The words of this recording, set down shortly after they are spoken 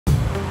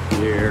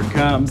Here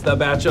comes the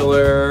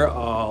bachelor,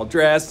 all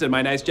dressed in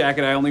my nice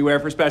jacket I only wear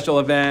for special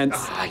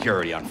events. You're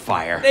already on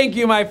fire. Thank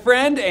you, my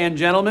friend, and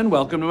gentlemen,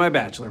 welcome to my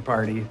bachelor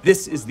party.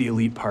 This is the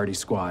elite party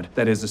squad.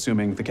 That is,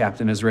 assuming the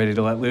captain is ready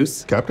to let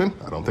loose. Captain?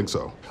 I don't think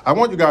so. I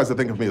want you guys to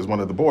think of me as one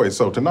of the boys,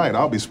 so tonight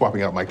I'll be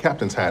swapping out my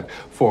captain's hat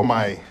for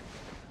my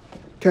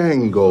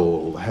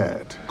Kangol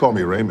hat. Call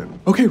me Raymond.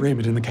 Okay,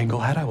 Raymond in the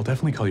Kangol hat. I will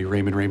definitely call you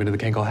Raymond in the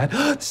Kangol hat.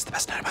 This is the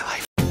best night of my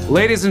life.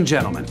 Ladies and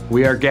gentlemen,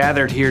 we are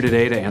gathered here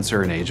today to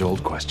answer an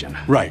age-old question.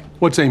 Right.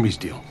 What's Amy's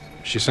deal?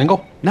 Is she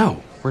single?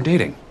 No, we're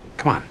dating.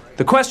 Come on.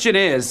 The question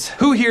is,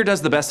 who here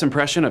does the best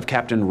impression of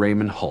Captain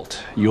Raymond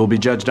Holt? You will be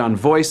judged on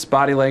voice,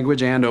 body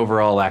language, and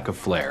overall lack of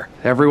flair.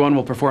 Everyone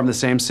will perform the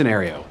same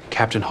scenario.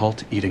 Captain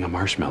Holt eating a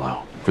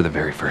marshmallow for the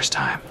very first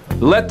time.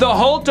 Let the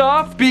Holt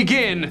off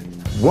begin!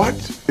 What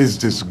is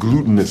this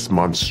glutinous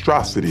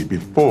monstrosity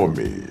before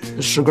me?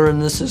 The sugar in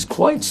this is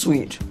quite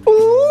sweet.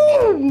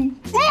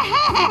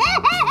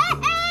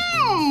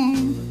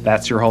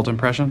 That's your Holt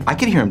impression? I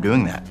could hear him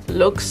doing that.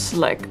 Looks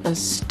like a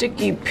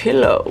sticky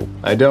pillow.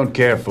 I don't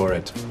care for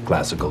it.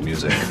 Classical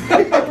music.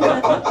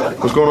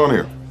 What's going on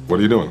here? What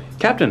are you doing?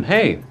 Captain,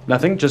 hey,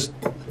 nothing, just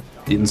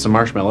eating some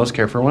marshmallows.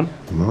 Care for one?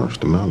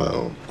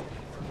 Marshmallow.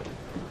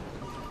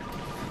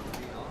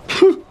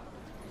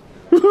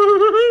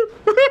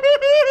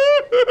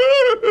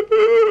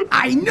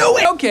 I knew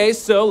it! Okay,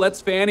 so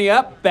let's fanny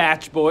up,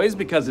 batch boys,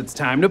 because it's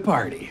time to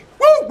party.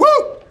 Woo,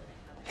 woo!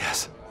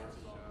 Yes.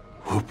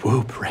 Whoop,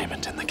 whoop,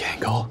 Raymond in the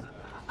Kangol.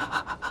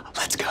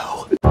 Let's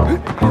go.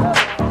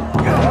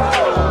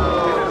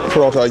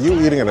 Holt, are you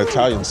eating an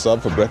Italian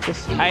sub for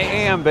breakfast? I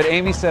am, but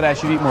Amy said I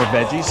should eat more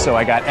veggies, so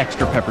I got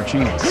extra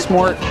pepperoncinis.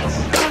 Smart.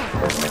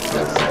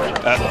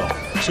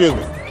 Excuse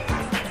me.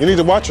 You need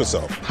to watch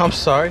yourself. I'm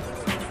sorry.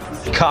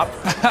 Cop.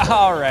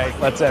 All right,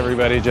 let's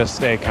everybody just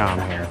stay calm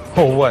here.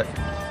 Oh, what?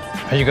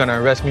 Are you gonna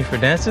arrest me for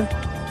dancing?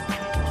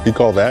 You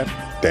call that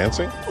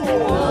dancing?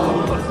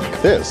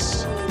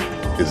 This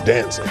is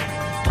dancing.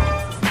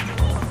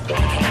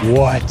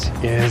 What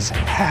is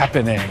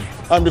happening?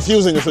 I'm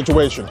diffusing a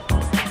situation.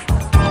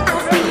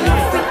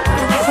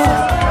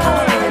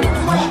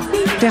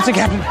 Dancing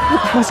Captain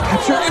must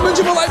capture image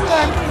of a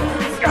lifetime.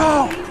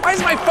 Oh, why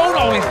is my phone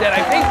always dead?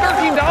 I paid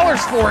 $13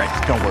 for it.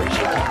 Don't worry,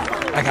 Shaky.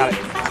 I got it.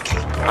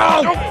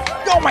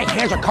 Oh, my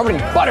hands are covered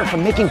in butter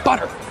from making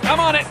butter. I'm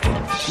on it.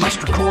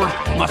 Must record.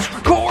 Must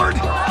record.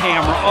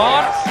 Camera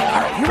on.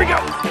 All right, here we go.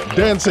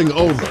 Dancing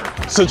over.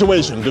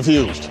 Situation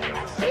diffused.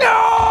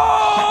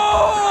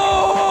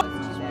 No!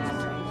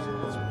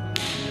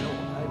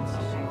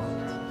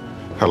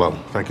 Hello.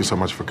 Thank you so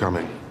much for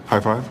coming. High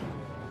five.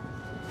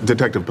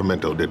 Detective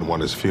Pimento didn't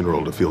want his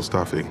funeral to feel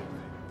stuffy.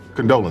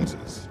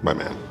 Condolences, my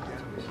man.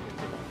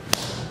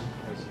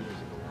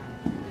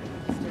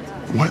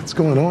 What's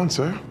going on,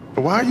 sir?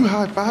 Why are you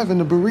high-fiving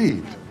the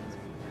bereaved?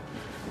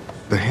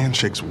 The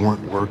handshakes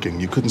weren't working.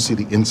 You couldn't see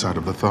the inside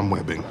of the thumb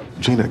webbing.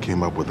 Gina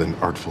came up with an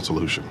artful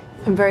solution.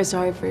 I'm very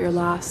sorry for your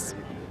loss.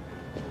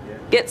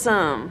 Get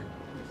some.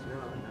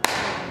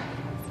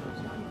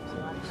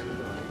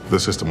 The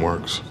system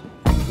works.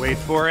 Wait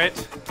for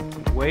it.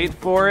 Wait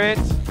for it.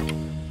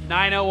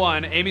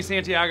 9:01. Amy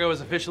Santiago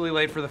is officially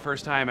late for the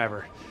first time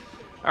ever.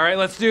 All right,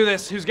 let's do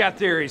this. Who's got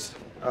theories?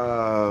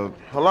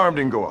 Alarm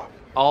didn't go off.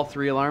 All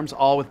 3 alarms,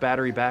 all with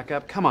battery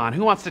backup? Come on,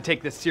 who wants to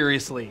take this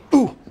seriously?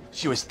 Ooh,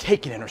 she was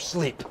taken in her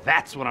sleep.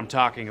 That's what I'm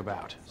talking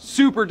about.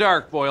 Super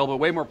dark, Boyle, but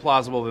way more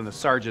plausible than the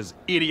Sarge's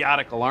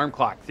idiotic alarm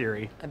clock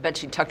theory. I bet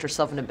she tucked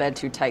herself into bed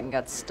too tight and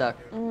got stuck.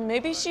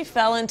 Maybe she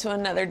fell into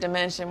another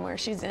dimension where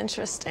she's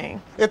interesting.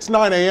 It's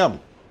 9 a.m.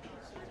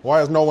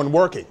 Why is no one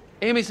working?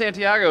 Amy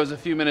Santiago is a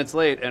few minutes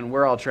late, and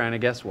we're all trying to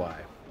guess why.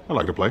 I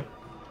like to play.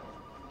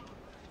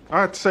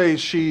 I'd say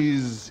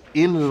she's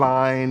in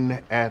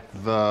line at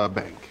the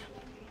bank.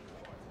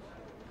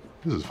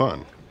 This is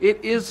fun.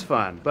 It is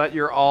fun, but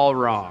you're all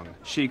wrong.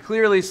 She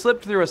clearly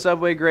slipped through a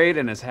subway grate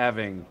and is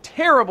having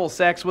terrible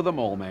sex with a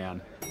mole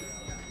man.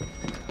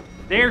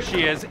 There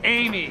she is,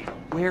 Amy.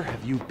 Where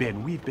have you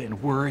been? We've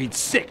been worried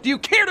sick. Do you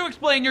care to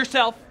explain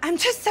yourself? I'm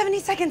just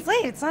 70 seconds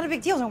late. It's not a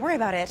big deal. Don't worry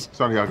about it.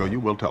 Santiago,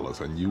 you will tell us,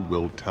 and you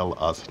will tell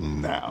us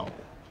now.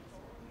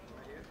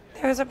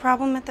 There's a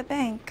problem at the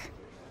bank.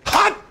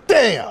 Hot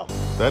damn!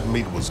 That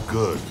meat was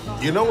good.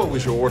 You know what we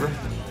should order?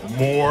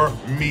 More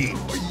meat.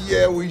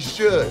 Yeah, we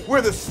should.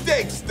 We're the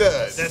steak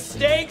studs. The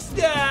steak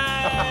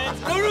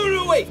studs!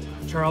 No, wait.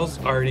 Charles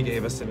already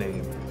gave us a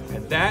name,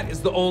 and that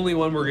is the only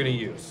one we're gonna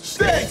use.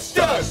 Steak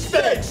studs!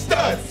 Steak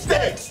studs!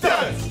 Steak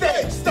studs!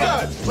 Steak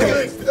studs!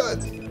 Steak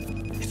studs!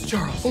 It's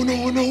Charles. Oh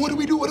no, what do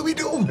we do? What do we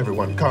do?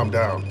 Everyone, calm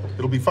down.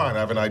 It'll be fine. I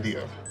have an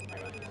idea.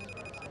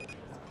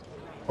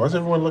 Why is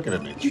everyone looking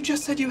at me? You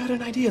just said you had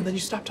an idea, and then you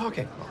stopped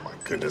talking. Oh my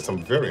goodness,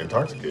 I'm very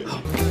intoxicated.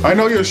 I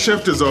know your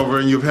shift is over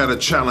and you've had a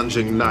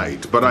challenging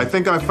night, but I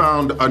think I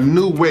found a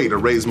new way to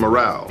raise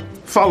morale.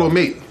 Follow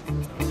me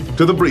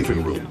to the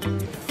briefing room.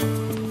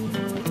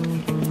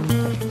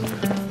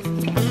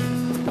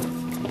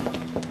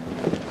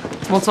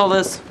 What's all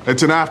this?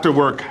 It's an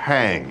after-work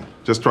hang.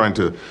 Just trying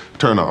to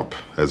turn up,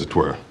 as it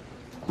were.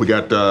 We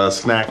got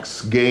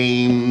snacks,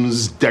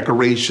 games,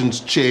 decorations,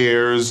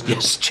 chairs.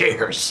 Yes,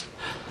 chairs.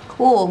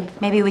 Cool.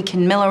 Maybe we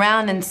can mill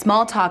around and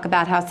small talk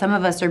about how some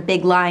of us are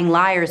big lying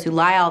liars who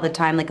lie all the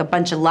time like a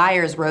bunch of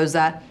liars,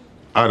 Rosa.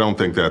 I don't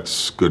think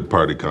that's good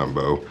party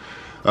combo.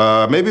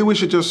 Maybe we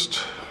should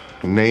just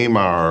name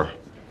our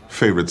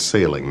favorite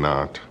sailing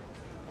knot.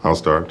 I'll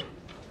start.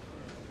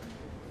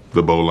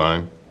 The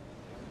bowline.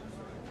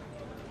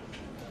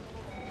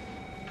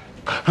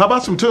 How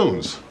about some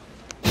tunes?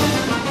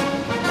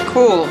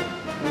 Cool.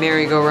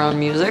 Merry-go-round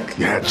music.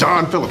 Yeah,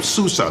 John Philip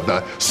Sousa,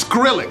 the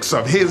Skrillex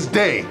of his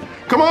day.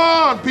 Come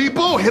on,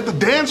 people, hit the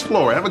dance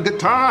floor, have a good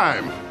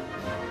time.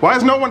 Why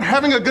is no one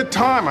having a good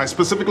time? I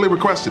specifically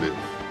requested it.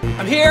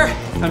 I'm here.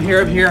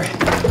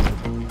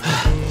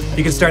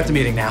 You can start the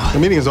meeting now. The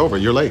meeting is over,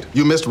 you're late.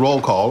 You missed roll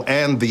call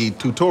and the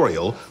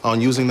tutorial on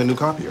using the new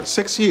copier.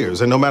 6 years,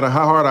 and no matter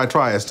how hard I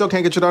try, I still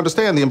can't get you to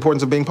understand the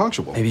importance of being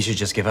punctual. Maybe you should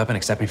just give up and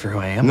accept me for who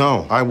I am?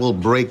 No, I will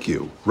break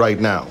you right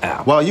now.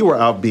 Ow. While you were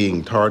out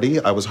being tardy,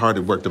 I was hard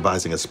at work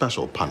devising a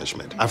special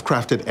punishment. I've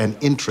crafted an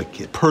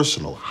intricate,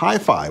 personal high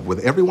five with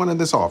everyone in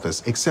this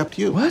office except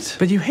you. What?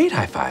 But you hate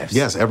high fives.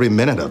 Yes, every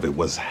minute of it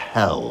was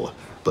hell.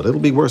 But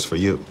it'll be worse for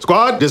you.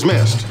 Squad,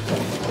 dismissed.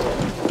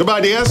 Goodbye,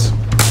 Diaz.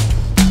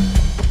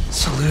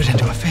 Salute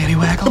into a fanny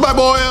waggle. Goodbye,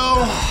 Boyle.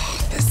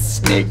 Oh, this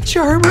snake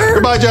charmer.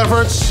 Goodbye,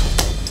 Jeffords.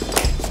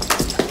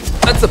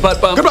 That's the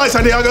butt bump. Goodbye,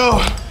 Santiago.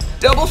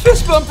 Double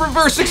fist bump,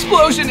 reverse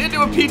explosion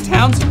into a Pete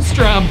Townsend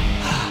strum.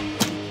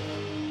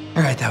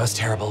 All right, that was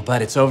terrible,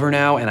 but it's over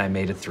now, and I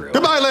made it through.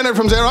 Goodbye, Leonard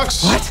from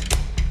Xerox. What?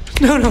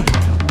 No.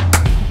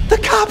 The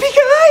copy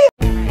guy?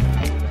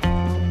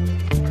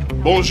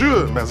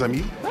 Bonjour, mes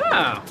amis.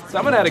 Oh,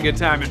 someone had a good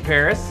time in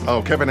Paris.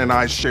 Oh, Kevin and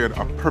I shared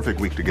a perfect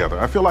week together.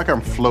 I feel like I'm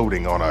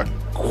floating on a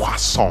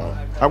croissant.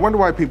 I wonder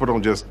why people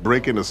don't just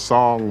break into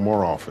song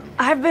more often.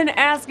 I've been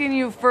asking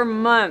you for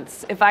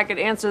months if I could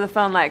answer the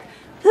phone like,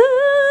 who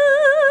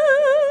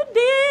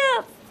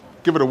did?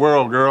 Give it a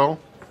whirl, girl.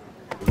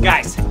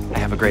 Guys, I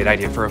have a great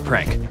idea for a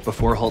prank.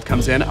 Before Holt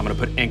comes in, I'm gonna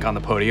put ink on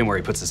the podium where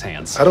he puts his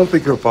hands. I don't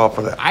think you'll fall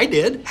for that. I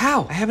did.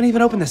 How? I haven't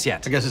even opened this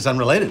yet. I guess it's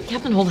unrelated.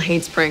 Captain Holt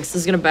hates pranks.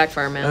 This is gonna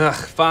backfire, man. Ugh,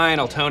 fine,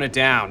 I'll tone it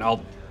down.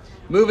 I'll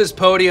move his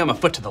podium a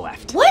foot to the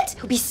left. What?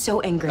 He'll be so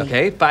angry.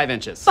 Okay, 5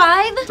 inches.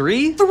 5?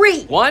 3?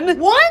 3. 1? 1?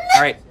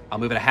 All right, I'll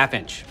move it a ½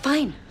 inch.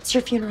 Fine. It's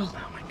your funeral.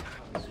 Oh my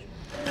God.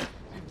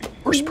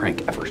 Worst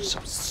prank ever.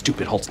 So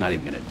stupid, Holt's not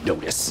even gonna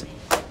notice.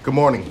 Good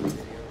morning.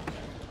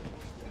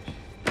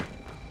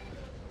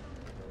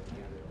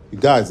 You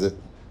guys, the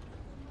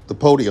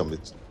podium,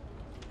 it's...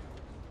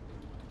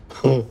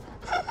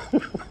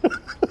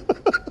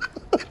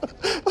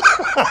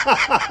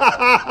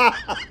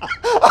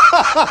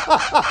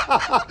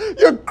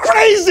 You're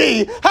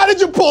crazy! How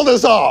did you pull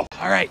this off?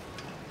 All right,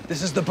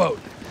 this is the boat.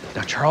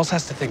 Now, Charles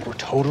has to think we're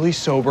totally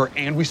sober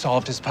and we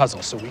solved his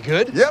puzzle, so we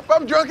good? Yep,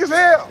 I'm drunk as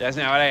hell. That's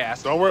not what I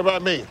asked. Don't worry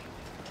about me.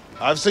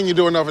 I've seen you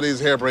do enough of these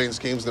harebrained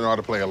schemes to know how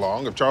to play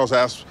along. If Charles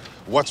asks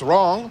what's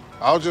wrong,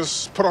 I'll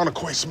just put on a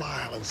coy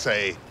smile and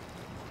say,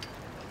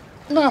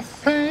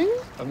 nothing.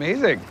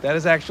 Amazing. That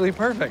is actually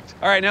perfect.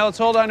 All right, now let's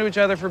hold on to each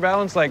other for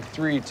balance like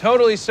 3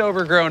 totally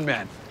sober grown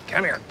men.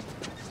 Come here.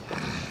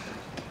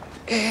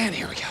 And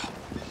here we go.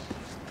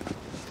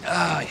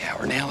 Oh, yeah,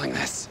 we're nailing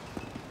this.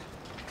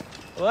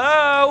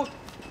 Hello?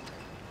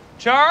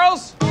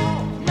 Charles?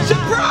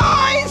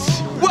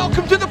 Surprise!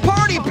 Welcome to the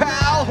party,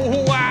 pal!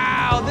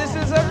 Wow, this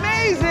is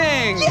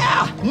amazing!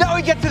 Yeah! Now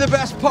we get to the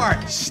best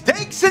part.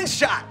 Steaks and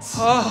shots.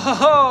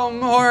 Oh,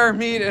 more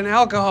meat and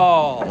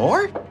alcohol.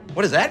 Or?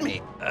 What does that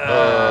mean?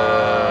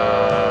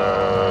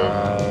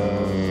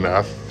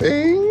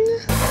 Nothing?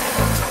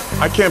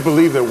 I can't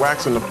believe they're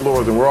waxing the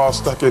floors and we're all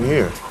stuck in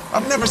here.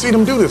 I've never seen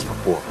them do this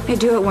before. They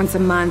do it once a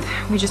month.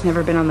 We just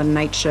never been on the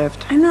night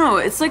shift. I know,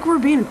 it's like we're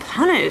being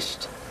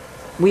punished.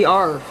 We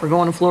are for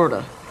going to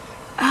Florida.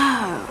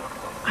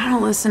 Oh, I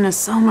don't listen to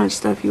so much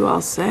stuff you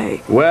all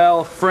say.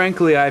 Well,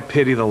 frankly, I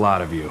pity the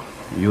lot of you.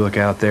 You look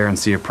out there and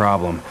see a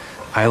problem.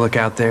 I look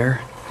out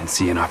there and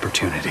see an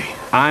opportunity.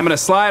 I'm gonna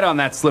slide on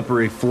that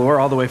slippery floor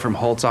all the way from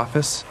Holt's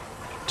office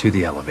to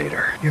the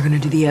elevator. You're gonna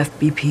do the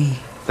FBP.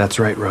 That's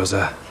right,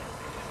 Rosa.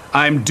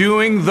 I'm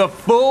doing the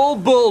full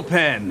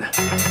bullpen.